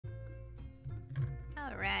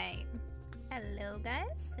Alright. Hello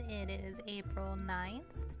guys. It is April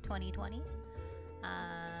 9th, 2020.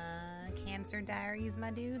 Cancer Diaries,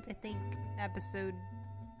 my dudes. I think episode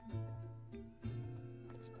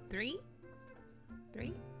 3?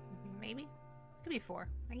 Maybe? Could be 4.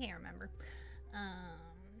 I can't remember.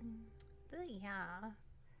 But yeah.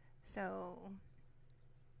 So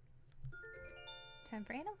time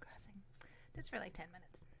for Animal Crossing. Just for like 10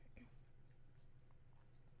 minutes.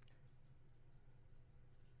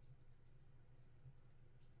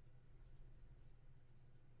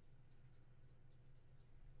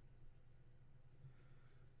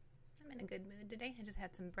 I'm in a good mood today. I just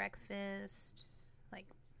had some breakfast, like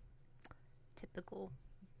typical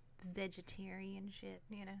vegetarian shit,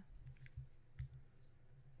 you know.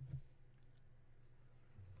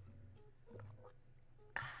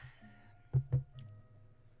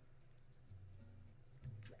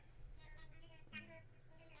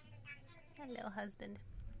 Hello, husband.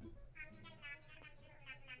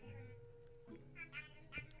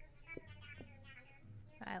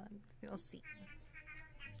 You'll see.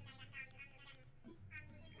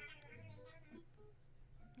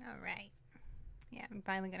 Alright. Yeah, I'm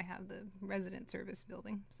finally gonna have the resident service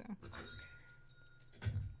building, so.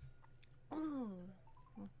 Ooh.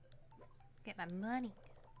 Get my money.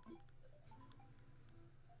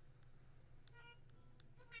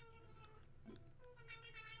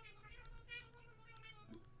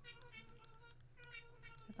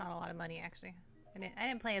 That's not a lot of money, actually. I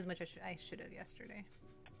didn't play as much as I should have yesterday.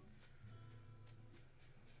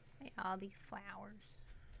 Hey, all these flowers.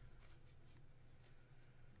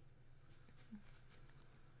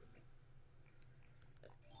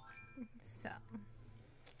 So,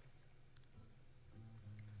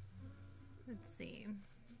 let's see.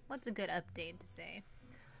 What's a good update to say?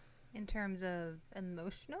 In terms of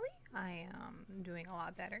emotionally, I am doing a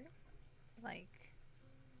lot better. Like,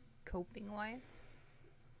 coping-wise.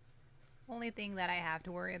 Only thing that I have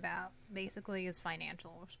to worry about, basically, is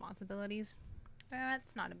financial responsibilities.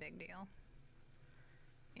 That's not a big deal.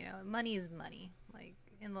 You know, money is money. Like,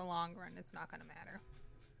 in the long run, it's not gonna matter.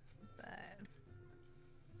 But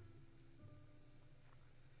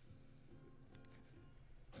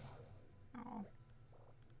oh.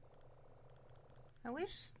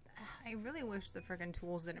 I really wish the frickin'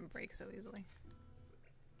 tools didn't break so easily.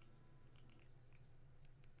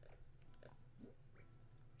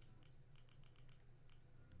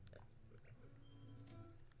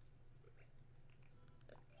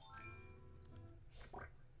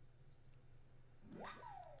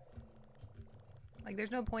 Like,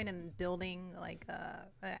 there's no point in building, like,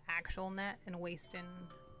 an actual net and wasting...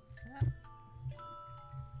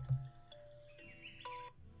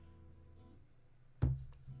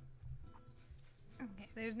 Okay,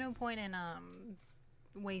 there's no point in,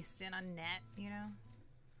 wasting a net, you know?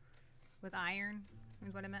 With iron,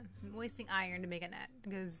 is what I meant. Wasting iron to make a net,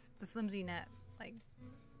 because the flimsy net, like,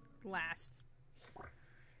 lasts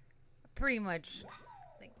pretty much,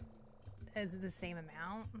 like, as the same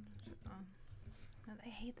amount. So, I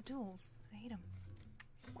hate the tools. I hate them.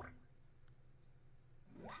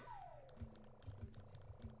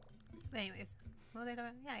 But anyways, what was I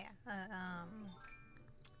talking about? Yeah.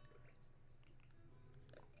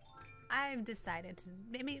 I've decided to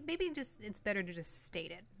maybe just it's better to just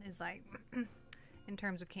state it. Is like in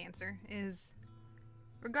terms of cancer is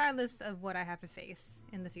regardless of what I have to face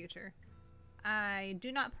in the future, I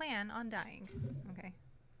do not plan on dying. Okay.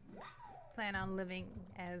 Plan on living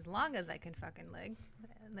as long as I can fucking live.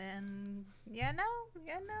 And then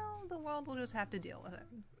the world will just have to deal with it.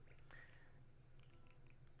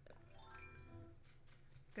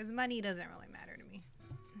 Because money doesn't really matter to me.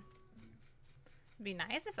 It'd be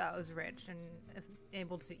nice if I was rich and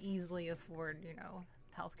able to easily afford, you know,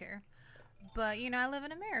 healthcare. But, you know, I live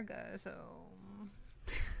in America, so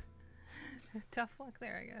tough luck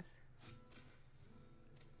there, I guess.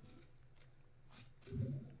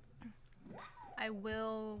 I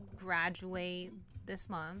will graduate this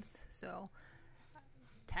month, so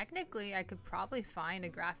technically I could probably find a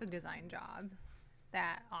graphic design job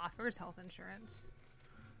that offers health insurance.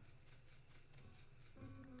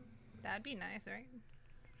 That'd be nice, right?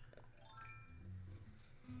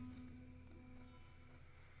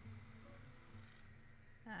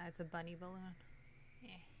 Ah, it's a bunny balloon.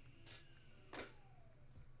 Yeah.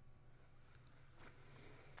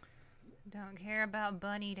 Don't care about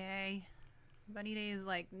Bunny Day. Bunny Day is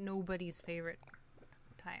like nobody's favorite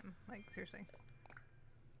time. Like, seriously.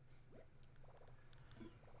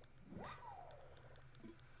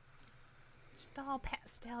 Just all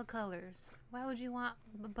pastel colors. Why would you want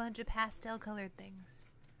a bunch of pastel colored things?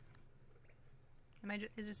 Am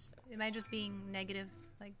I just being negative?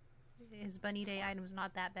 Like, his bunny day item's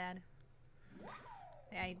not that bad.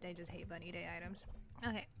 I just hate bunny day items.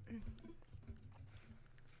 Okay.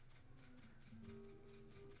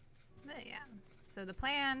 But yeah. So the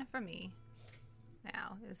plan for me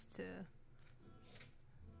now is to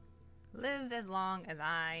live as long as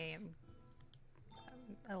I am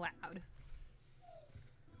allowed.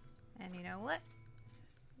 And you know what?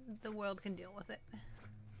 The world can deal with it.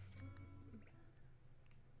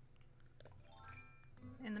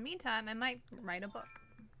 In the meantime, I might write a book.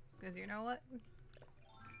 Because you know what?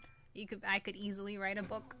 I could easily write a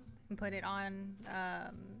book and put it on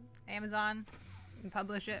Amazon and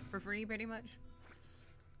publish it for free pretty much.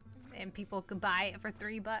 And people could buy it for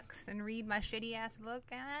 $3 and read my shitty ass book,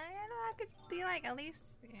 and I could be like, at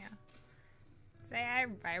least, yeah, say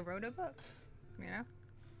I wrote a book, you know?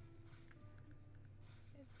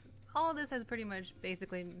 All this has pretty much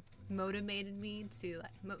basically motivated me to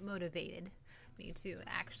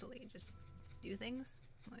actually just do things.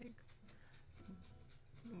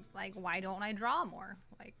 Like why don't I draw more?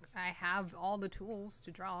 Like, I have all the tools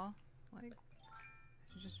to draw. Like,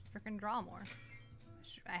 I should just freaking draw more.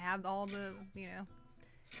 I have all the, you know,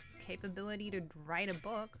 capability to write a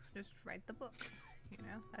book. Just write the book, you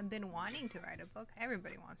know? I've been wanting to write a book.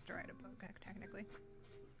 Everybody wants to write a book, technically.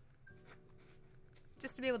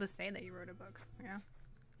 Just to be able to say that you wrote a book, you know?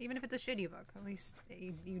 Even if it's a shitty book, at least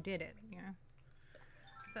you did it, you know?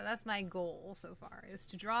 So that's my goal so far, is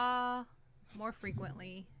to draw more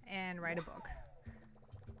frequently and write a book.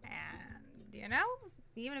 And, you know,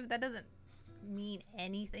 even if that doesn't mean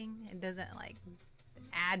anything, it doesn't, like,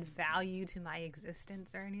 add value to my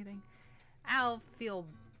existence or anything, I'll feel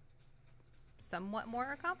somewhat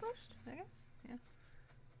more accomplished, I guess. Yeah.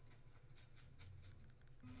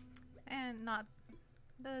 And not...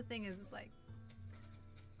 The other thing is, like...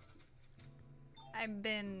 I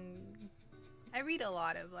read a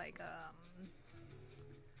lot of, like,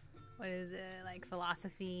 what is it? Like,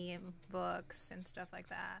 philosophy books and stuff like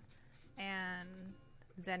that. And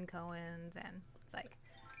Zen koans, and it's like...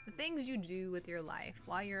 The things you do with your life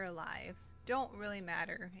while you're alive don't really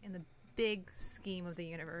matter in the big scheme of the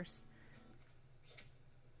universe.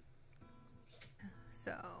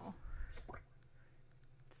 So,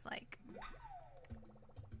 it's like,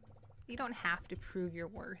 you don't have to prove your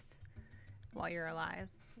worth while you're alive,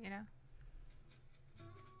 you know?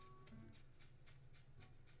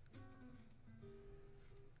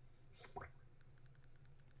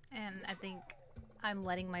 And I think I'm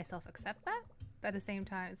letting myself accept that. But at the same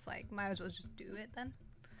time, it's like, might as well just do it then,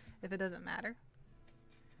 if it doesn't matter.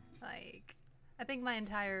 Like, I think my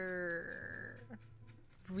entire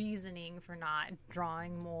reasoning for not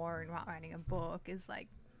drawing more and not writing a book is like,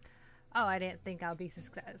 oh, I didn't think I'll be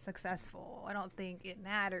successful. I don't think it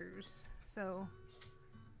matters. So,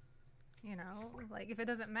 you know, like, if it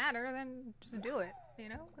doesn't matter, then just do it, you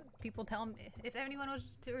know? People tell me, if anyone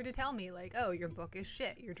were to tell me, like, oh, your book is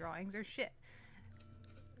shit, your drawings are shit.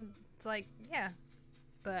 It's like, yeah,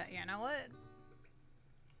 but you know what?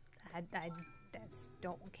 I just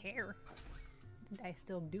don't care. I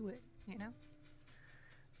still do it, you know?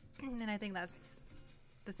 And I think that's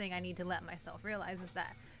the thing I need to let myself realize, is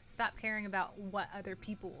that stop caring about what other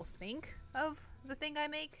people will think of the thing I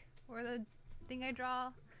make or the thing I draw.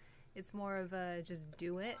 It's more of a just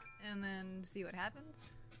do it and then see what happens.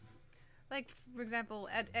 Like, for example,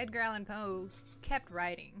 Edgar Allan Poe kept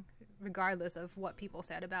writing regardless of what people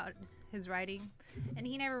said about his writing, and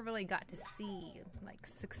he never really got to see, like,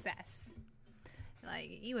 success. Like,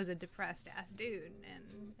 he was a depressed ass dude,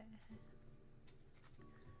 and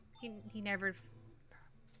he never,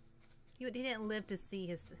 he didn't live to see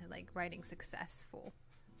his, like, writing successful,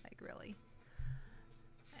 like, really.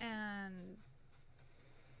 And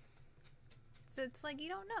so it's like, you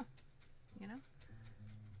don't know, you know?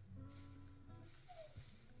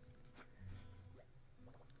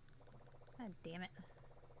 God damn it.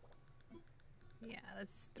 Yeah,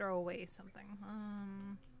 let's throw away something.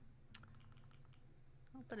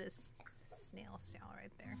 I'll put a snail shell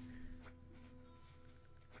right there.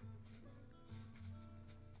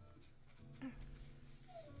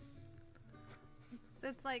 So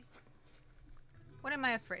it's like, what am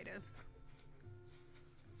I afraid of?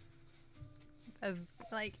 Of,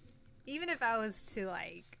 like, even if I was to,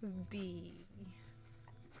 like, be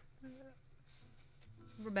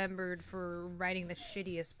remembered for writing the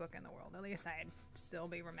shittiest book in the world, at least I'd still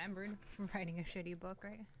be remembered for writing a shitty book,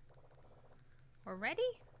 right? Already?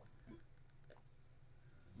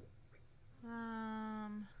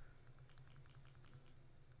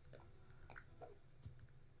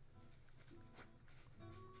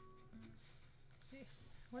 Yes.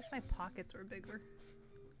 wish my pockets were bigger.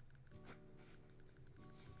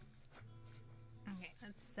 Okay,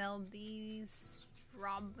 let's sell these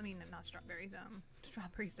not strawberries,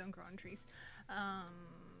 strawberries don't grow on trees.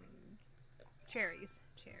 Cherries.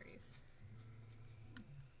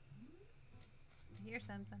 Here's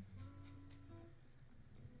something.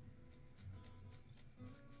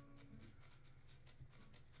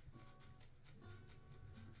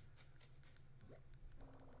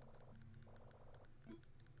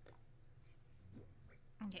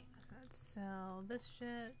 Okay, so let's sell this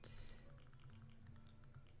shit.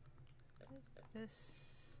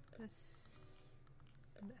 This.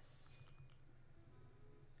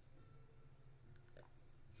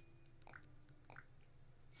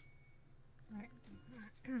 Alright.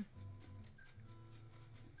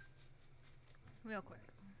 Real quick.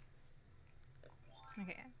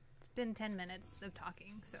 Okay, it's been 10 minutes of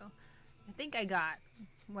talking, so I think I got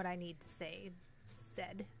what I need to say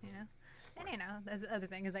said, you know? And you know, that's the other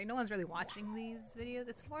thing, is like no one's really watching these videos.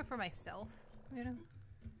 It's more for myself, you know?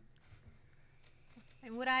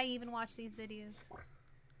 And would I even watch these videos?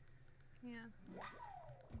 Yeah.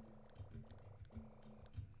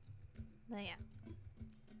 But yeah.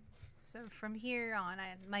 So from here on,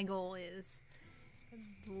 my goal is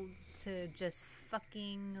to just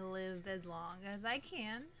fucking live as long as I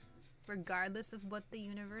can, regardless of what the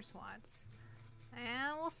universe wants.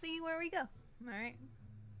 And we'll see where we go. Alright?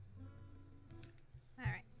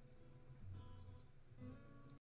 Alright.